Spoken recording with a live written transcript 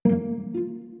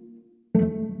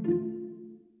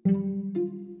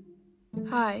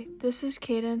Hi, this is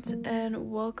Cadence,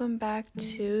 and welcome back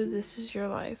to This Is Your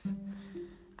Life.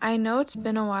 I know it's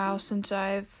been a while since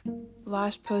I've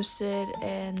last posted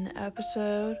an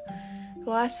episode. The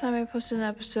last time I posted an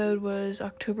episode was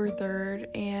October 3rd,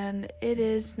 and it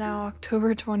is now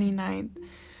October 29th.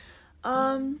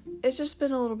 It's just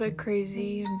been a little bit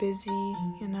crazy and busy,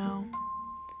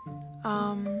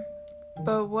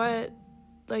 but what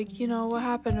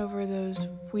happened over those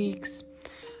weeks?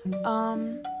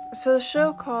 So the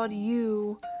show called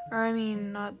You,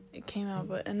 it came out,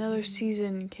 but another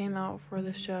season came out for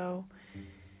the show,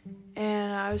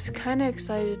 and I was kind of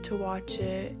excited to watch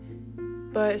it,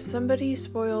 but somebody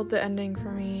spoiled the ending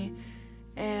for me,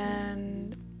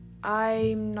 and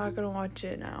I'm not gonna watch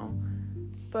it now.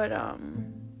 But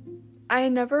I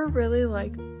never really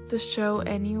liked the show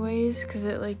anyways, because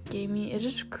it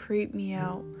just creeped me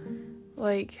out.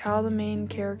 Like, how the main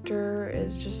character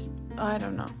is just, I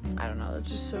don't know, it's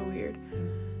just so weird.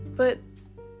 But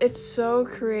it's so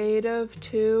creative,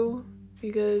 too,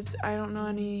 because I don't know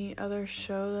any other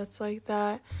show that's like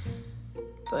that,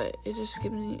 but it just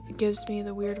gives me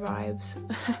the weird vibes.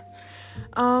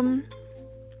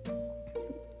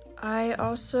 I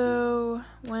also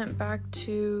went back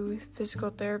to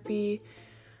physical therapy.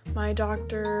 My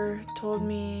doctor I told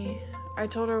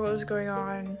her what was going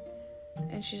on,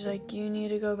 and she's like, you need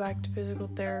to go back to physical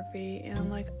therapy. And I'm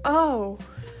like, oh,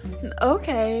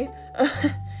 okay.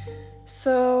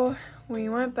 So I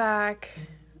went back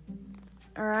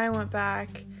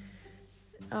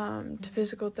to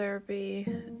physical therapy,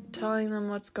 telling them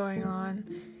what's going on.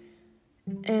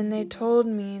 And they told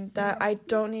me that I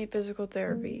don't need physical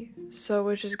therapy,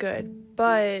 which is good.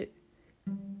 But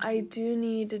I do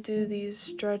need to do these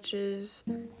stretches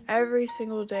every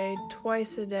single day,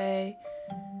 twice a day.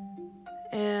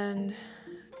 And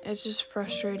it's just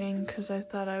frustrating because I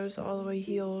thought I was all the way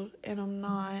healed, and I'm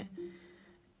not.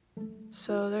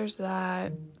 So there's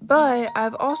that. But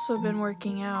I've also been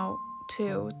working out,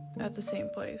 too, at the same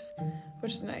place,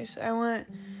 which is nice. I went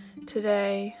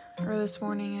this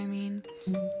morning,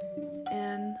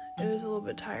 and it was a little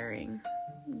bit tiring,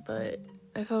 but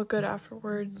I felt good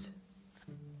afterwards.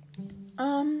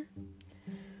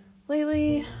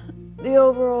 Lately, the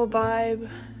overall vibe,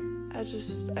 I've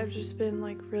just been,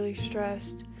 really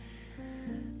stressed,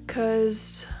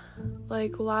 because,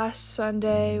 last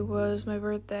Sunday was my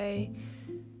birthday,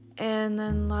 and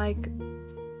then,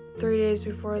 3 days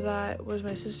before that was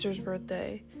my sister's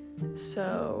birthday,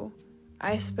 so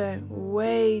I spent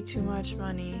way too much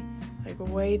money,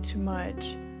 way too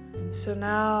much, so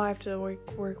now I have to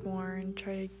work more and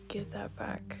try to get that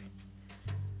back.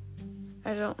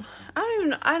 I don't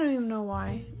even know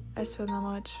why I spend that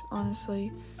much,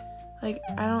 honestly.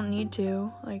 I don't need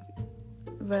to,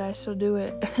 but I still do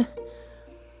it.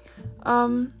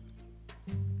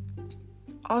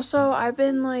 Also, I've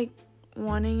been,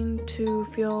 wanting to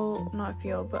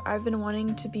I've been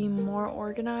wanting to be more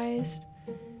organized.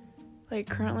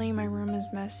 Currently my room is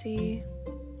messy,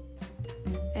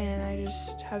 and I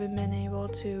just haven't been able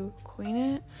to clean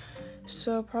it.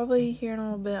 So probably here in a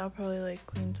little bit, I'll probably,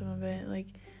 clean some of it,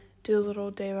 do a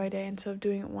little day by day instead of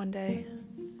doing it one day.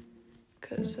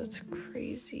 Because that's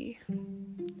crazy.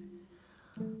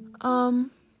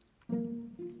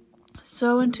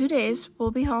 So in 2 days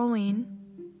will be Halloween,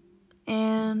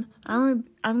 and I'm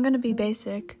gonna be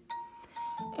basic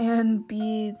and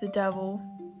be the devil,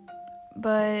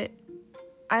 but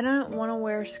I don't want to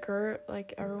wear a skirt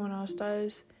like everyone else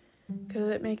does, because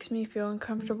it makes me feel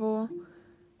uncomfortable.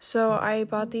 So I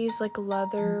bought these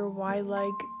leather wide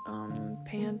leg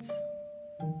pants,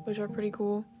 which are pretty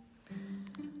cool.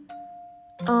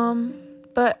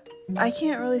 But I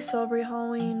can't really celebrate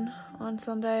Halloween on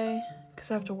Sunday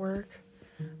because I have to work.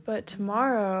 But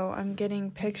tomorrow I'm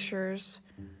getting pictures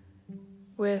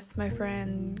with my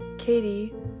friend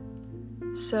Katie,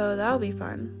 so that'll be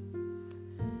fun.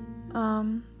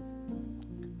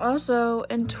 Also,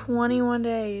 in 21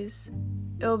 days,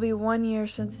 it'll be 1 year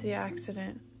since the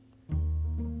accident,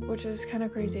 which is kind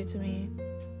of crazy to me,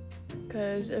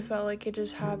 because it felt like it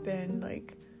just happened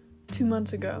 2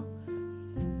 months ago.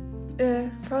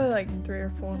 Probably 3 or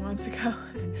 4 months ago.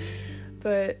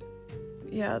 But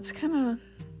yeah, it's kind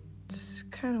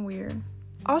of weird.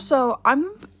 Also,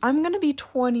 I'm gonna be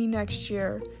 20 next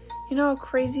year. You know how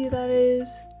crazy that is?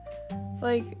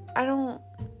 I don't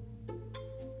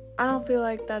feel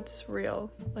like that's real.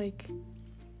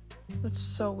 That's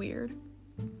so weird.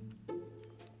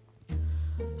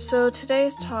 So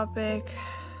today's topic,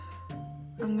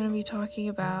 I'm gonna be talking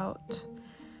about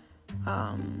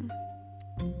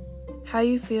how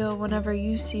you feel whenever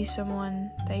you see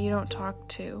someone that you don't talk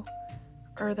to,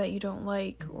 or that you don't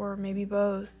like, or maybe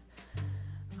both.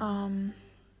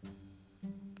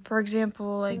 For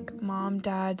example, like mom,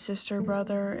 dad, sister,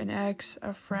 brother, an ex,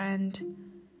 a friend,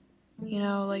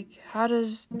 like how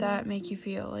does that make you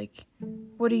feel? Like,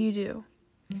 what do you do?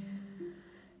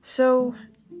 So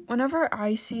whenever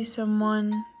I see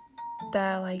someone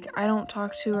that like I don't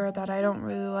talk to or that I don't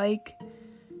really like,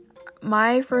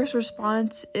 my first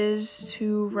response is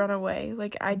to run away.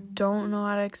 Like, I don't know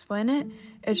how to explain it.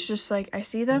 It's just like I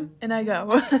see them and I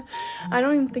go. I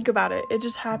don't even think about it. It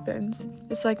just happens.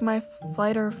 It's like my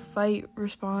flight or fight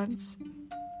response.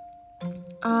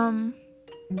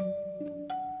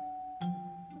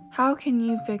 How can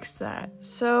you fix that?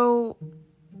 So,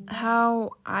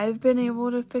 how I've been able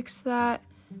to fix that,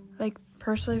 like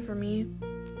personally for me,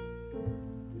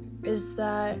 is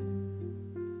that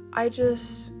I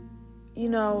just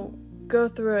go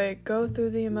through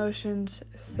the emotions,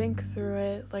 think through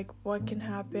it, like what can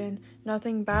happen.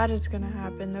 Nothing bad is gonna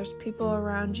happen. There's people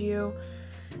around you,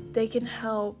 they can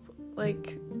help,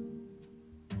 like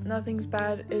nothing's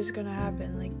bad is gonna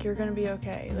happen, like you're gonna be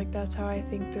okay. Like that's how I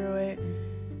think through it,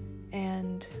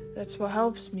 and that's what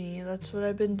helps me. That's what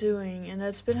I've been doing, and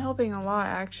it's been helping a lot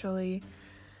actually.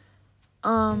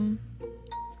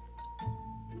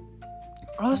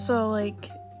 Also, like,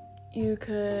 you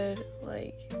could,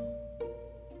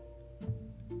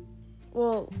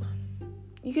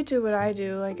 you could do what I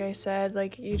do, like I said,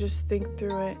 like, you just think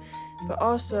through it, but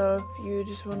also, if you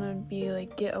just want to be,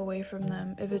 like, get away from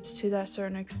them, if it's to that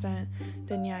certain extent,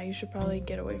 then yeah, you should probably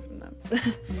get away from them.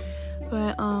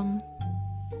 But,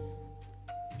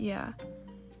 yeah.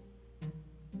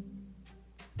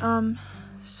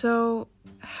 So,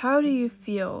 how do you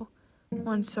feel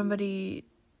when somebody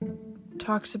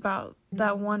talks about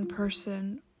that one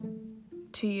person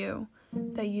to you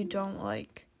that you don't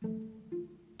like?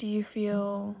 Do you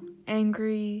feel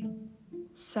angry,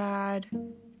 sad,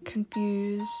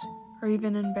 confused, or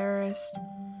even embarrassed?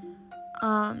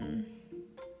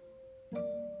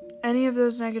 Any of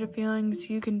those negative feelings,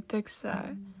 you can fix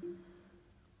that.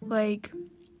 Like,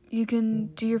 you can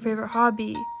do your favorite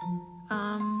hobby.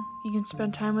 You can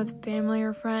spend time with family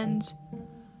or friends.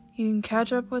 You can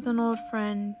catch up with an old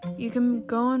friend. You can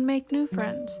go and make new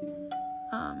friends.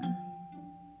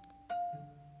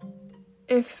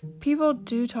 If people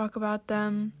do talk about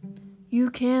them, you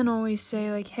can always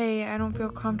say, like, hey, I don't feel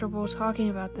comfortable talking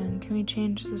about them. Can we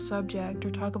change the subject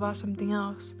or talk about something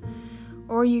else?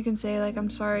 Or you can say, like, I'm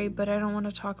sorry, but I don't want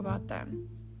to talk about them.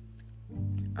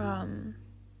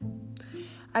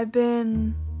 I've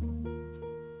been,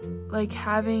 like,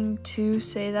 having to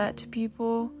say that to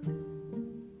people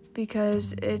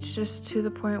because it's just to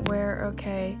the point where,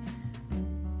 okay,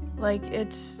 like,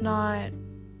 it's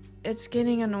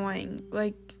getting annoying.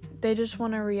 Like, they just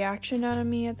want a reaction out of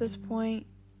me at this point,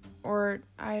 or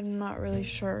I'm not really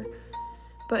sure.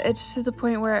 But it's to the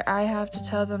point where I have to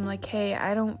tell them, like, hey,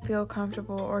 I don't feel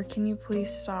comfortable, or can you please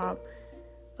stop?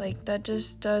 Like, it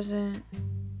just doesn't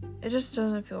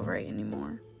feel right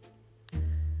anymore.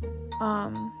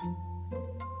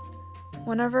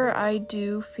 Whenever I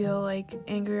do feel, like,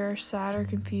 angry or sad or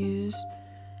confused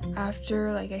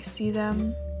after, like, I see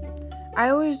them, I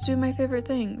always do my favorite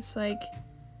things. Like,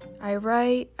 I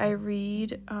write, I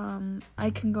read, I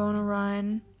can go on a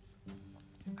run.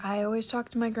 I always talk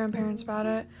to my grandparents about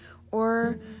it,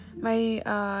 or my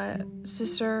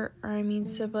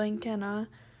sibling, Kenna,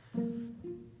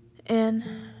 and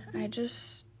I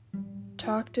just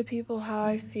talk to people how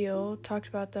I feel, talk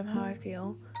about them how I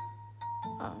feel.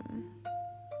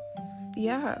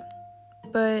 Yeah,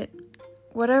 but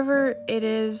whatever it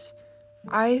is,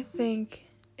 I think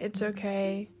it's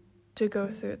okay to go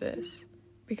through this,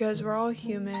 because we're all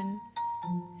human,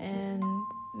 and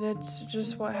that's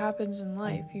just what happens in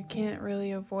life. You can't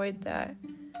really avoid that.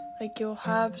 Like, you'll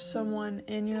have someone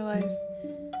in your life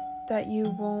that you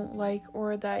won't like,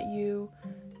 or that you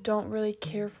don't really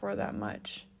care for that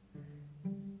much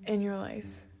in your life.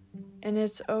 And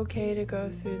it's okay to go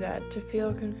through that, to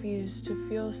feel confused, to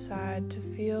feel sad, to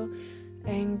feel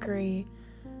angry.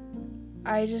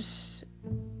 I just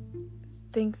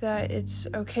think that it's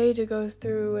okay to go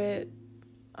through it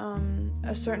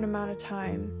a certain amount of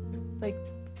time. Like,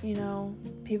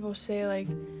 people say, like,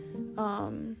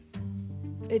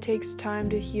 it takes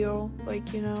time to heal. Like,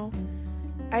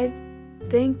 I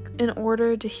think in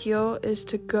order to heal is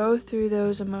to go through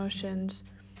those emotions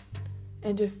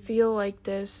and to feel like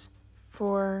this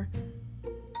for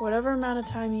whatever amount of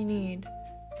time you need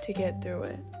to get through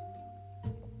it.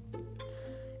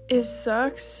 It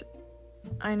sucks.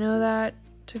 I know that,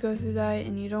 to go through that,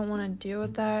 and you don't want to deal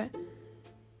with that.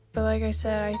 But like I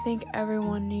said, I think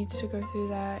everyone needs to go through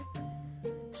that.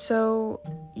 so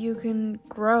you can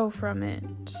grow from it,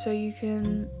 so you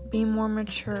can be more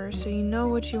mature, so you know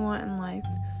what you want in life.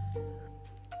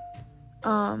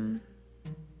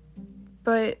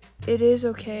 But it is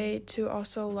okay to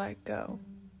also let go.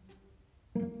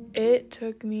 It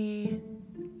took me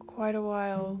quite a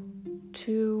while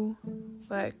to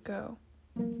let go.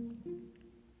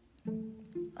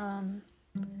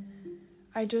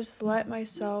 I just let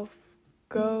myself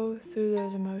go through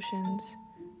those emotions,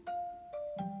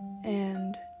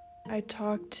 and I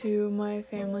talked to my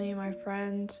family, my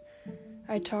friends.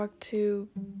 I talked to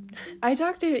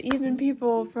even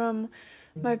people from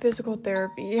my physical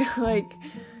therapy,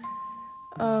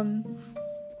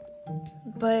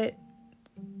 but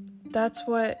that's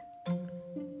what,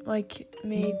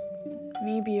 made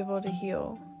me be able to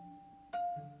heal,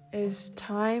 is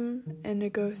time and to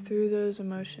go through those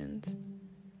emotions.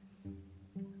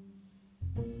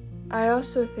 I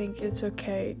also think it's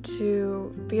okay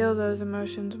to feel those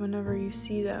emotions whenever you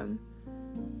see them,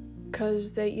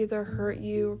 because they either hurt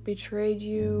you or betrayed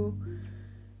you,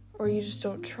 or you just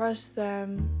don't trust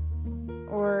them,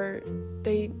 or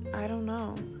I don't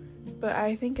know. But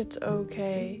I think it's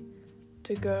okay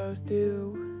to go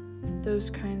through those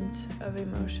kinds of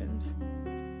emotions.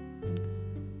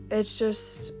 It's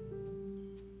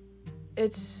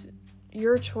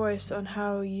your choice on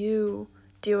how you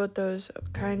deal with those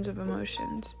kinds of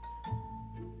emotions.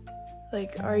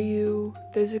 Are you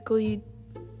physically,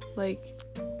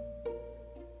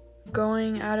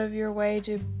 going out of your way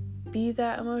to be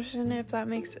that emotion, if that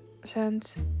makes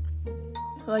sense?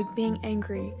 Being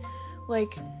angry.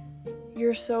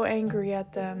 You're so angry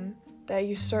at them that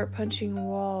you start punching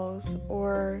walls,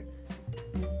 or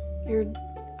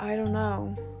I don't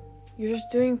know, you're just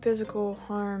doing physical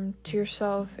harm to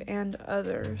yourself and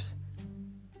others.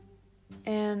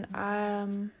 And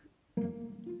I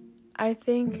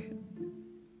think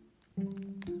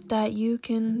that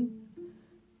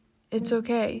it's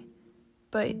okay,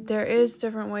 but there is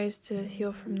different ways to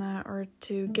heal from that, or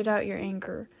to get out your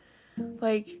anger.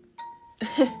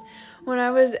 When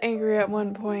I was angry at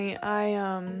one point,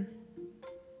 I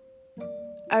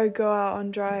would go out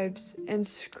on drives and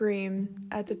scream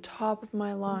at the top of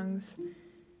my lungs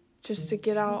just to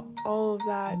get out all of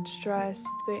that stress,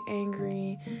 the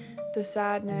angry, the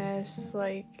sadness.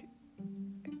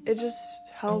 It just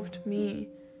helped me.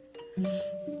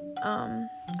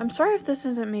 I'm sorry if this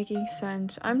isn't making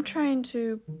sense. I'm trying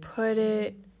to put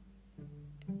it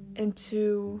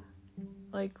into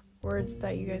words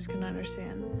that you guys can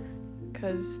understand,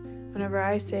 because whenever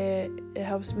I say it, it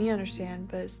helps me understand,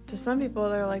 but to some people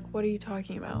they're like, what are you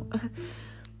talking about?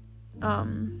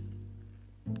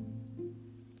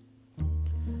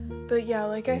 But yeah,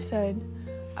 like I said,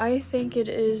 I think it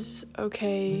is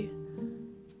okay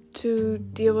to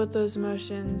deal with those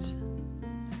emotions,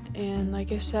 and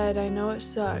like I said, I know it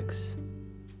sucks,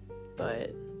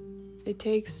 but it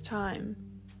takes time.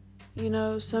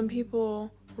 Some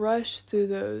people rush through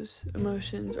those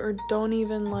emotions, or don't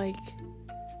even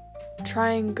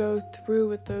try and go through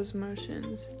with those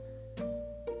emotions,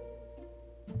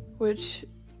 which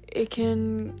it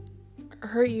can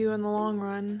hurt you in the long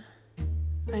run.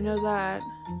 I know that.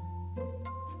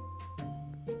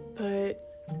 But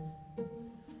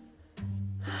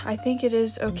I think it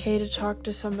is okay to talk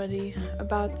to somebody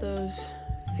about those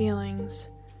feelings,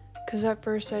 because at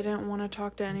first I didn't want to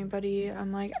talk to anybody.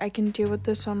 I'm like, I can deal with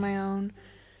this on my own.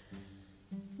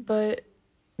 But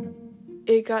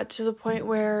it got to the point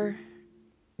where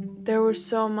there was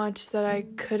so much that I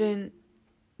couldn't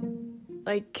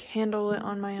handle it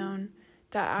on my own,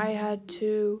 that I had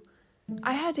to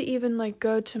even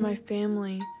go to my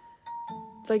family.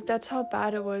 That's how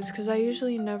bad it was, because I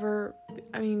usually never,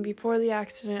 before the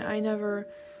accident, I never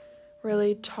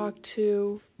really talked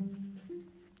to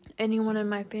anyone in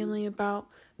my family about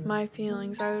my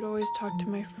feelings. I would always talk to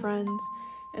my friends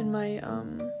and my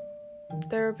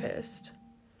therapist.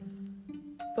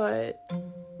 But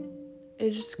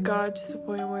it just got to the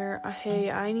point where, hey,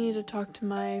 I need to talk to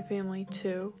my family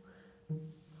too.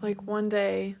 One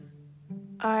day,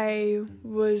 I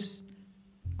was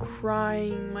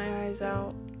crying my eyes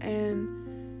out,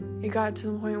 and it got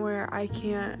to the point where I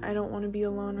don't want to be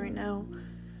alone right now.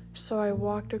 So I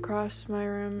walked across my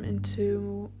room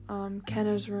into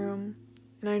Kenna's room,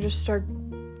 and I just started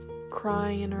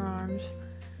crying in her arms.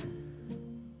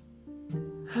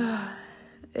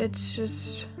 It's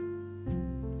just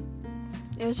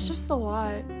a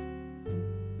lot,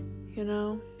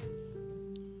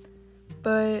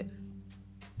 But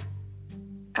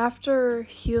after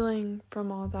healing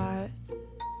from all that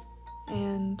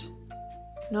and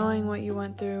knowing what you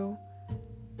went through,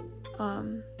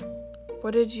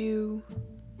 what did you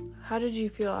how did you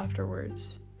feel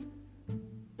afterwards?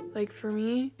 Like, for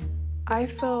me, I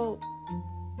felt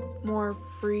more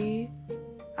free.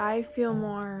 I feel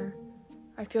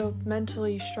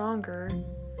mentally stronger.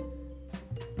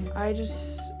 I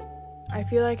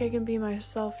feel like I can be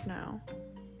myself now.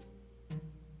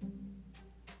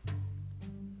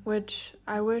 Which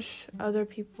I wish other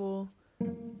people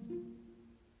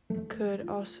could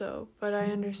also, but I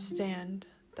understand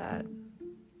that,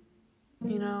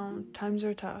 times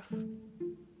are tough.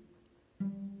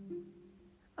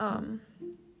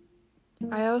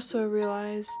 I also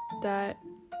realized that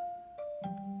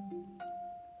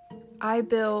I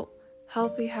built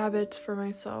healthy habits for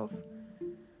myself,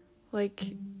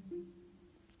 like,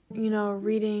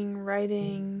 reading,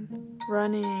 writing,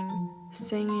 running,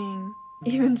 singing,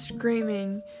 even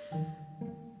screaming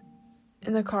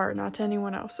in the car, not to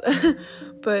anyone else.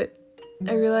 But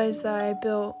I realized that I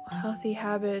built healthy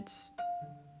habits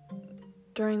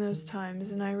during those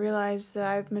times, and I realized that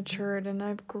I've matured and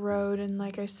I've grown, and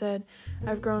like I said,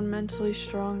 I've grown mentally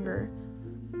stronger,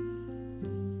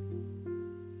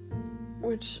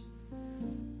 which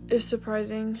is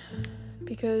surprising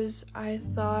because I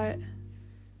thought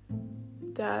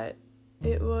that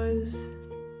it was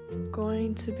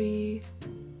going to be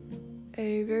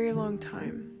a very long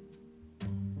time,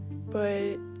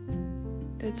 but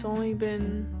it's only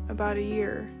been about a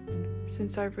year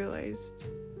since I've realized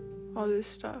all this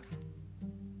stuff,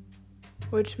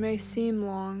 which may seem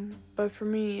long, but for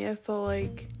me it felt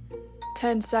like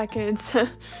 10 seconds.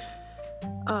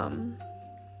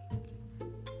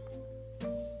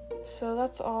 So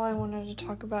that's all I wanted to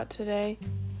talk about today,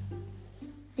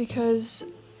 because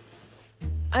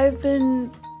I've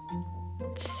been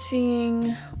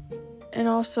seeing and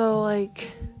also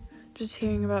just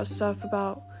hearing about stuff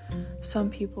about some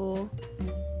people,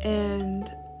 and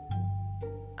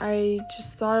I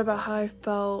just thought about how I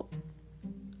felt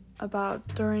about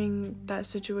during that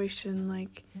situation.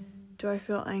 Like, do I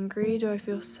feel angry? Do I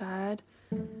feel sad?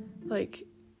 Like,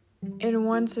 in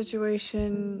one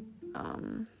situation,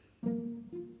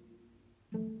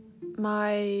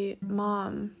 my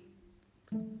mom,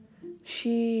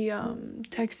 she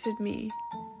texted me.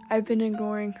 I've been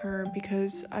ignoring her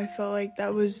because I felt like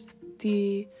that was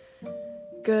the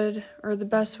good or the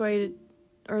best way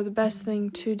or the best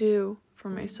thing to do for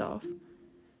myself,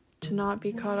 to not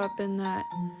be caught up in that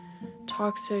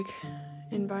toxic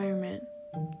environment.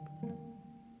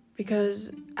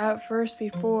 Because at first,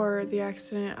 before the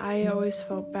accident, I always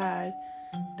felt bad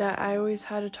that I always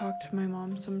had to talk to my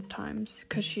mom sometimes,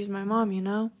 because she's my mom,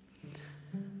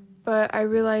 But I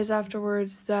realized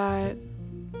afterwards that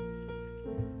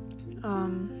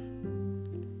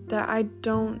that I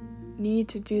don't need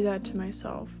to do that to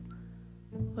myself.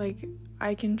 Like,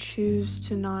 I can choose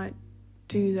to not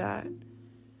do that.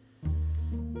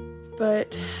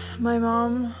 But my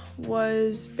mom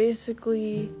was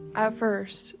basically, at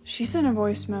first, she sent a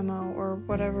voice memo or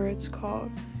whatever it's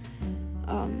called,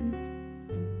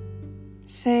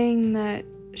 saying that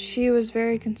she was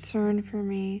very concerned for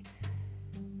me.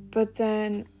 But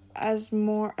then when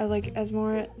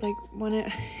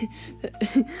it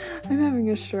I'm having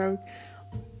a stroke.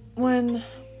 When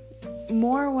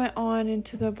more went on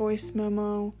into the voice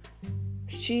memo,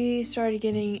 she started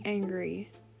getting angry.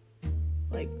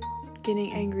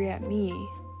 Getting angry at me.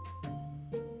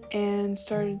 And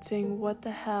started saying, "What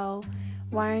the hell?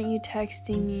 Why aren't you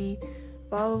texting me?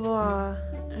 Blah, blah, blah."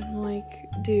 And I'm like,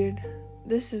 dude,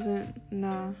 this isn't,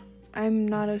 nah. I'm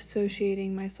not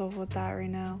associating myself with that right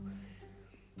now.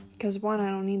 Because 1, I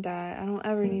don't need that. I don't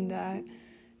ever need that.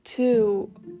 2,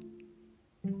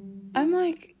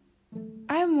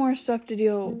 I have more stuff to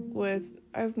deal with.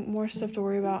 I have more stuff to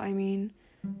worry about, in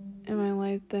my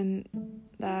life than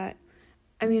that.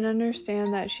 I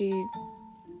understand that she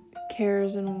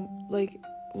cares and,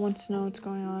 wants to know what's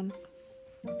going on.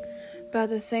 But at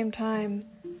the same time,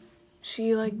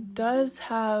 she, does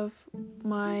have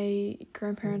my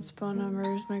grandparents' phone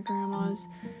numbers, my grandma's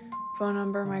phone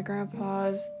number, my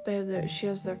grandpa's. She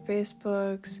has their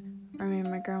Facebooks.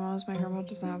 My grandma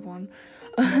doesn't have one.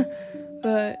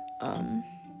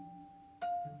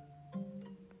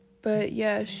 But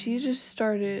yeah, she just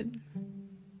started,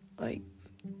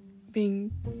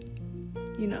 being,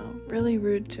 really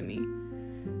rude to me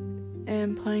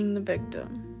and playing the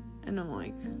victim. And I'm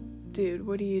like, dude,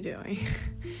 what are you doing?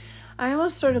 I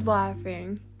almost started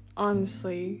laughing,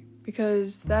 honestly,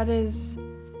 because that's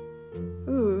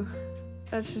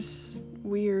just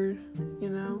weird,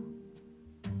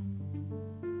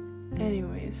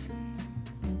 Anyways,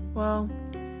 well,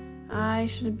 I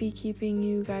shouldn't be keeping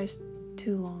you guys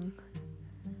too long.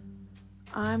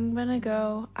 I'm gonna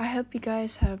go. I hope you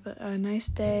guys have a nice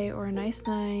day or a nice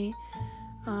night,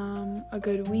 a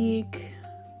good week,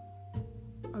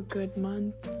 a good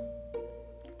month.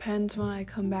 Depends when I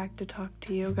come back to talk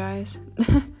to you guys.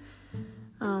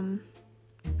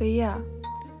 But yeah.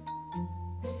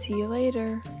 See you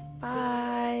later.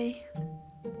 Bye.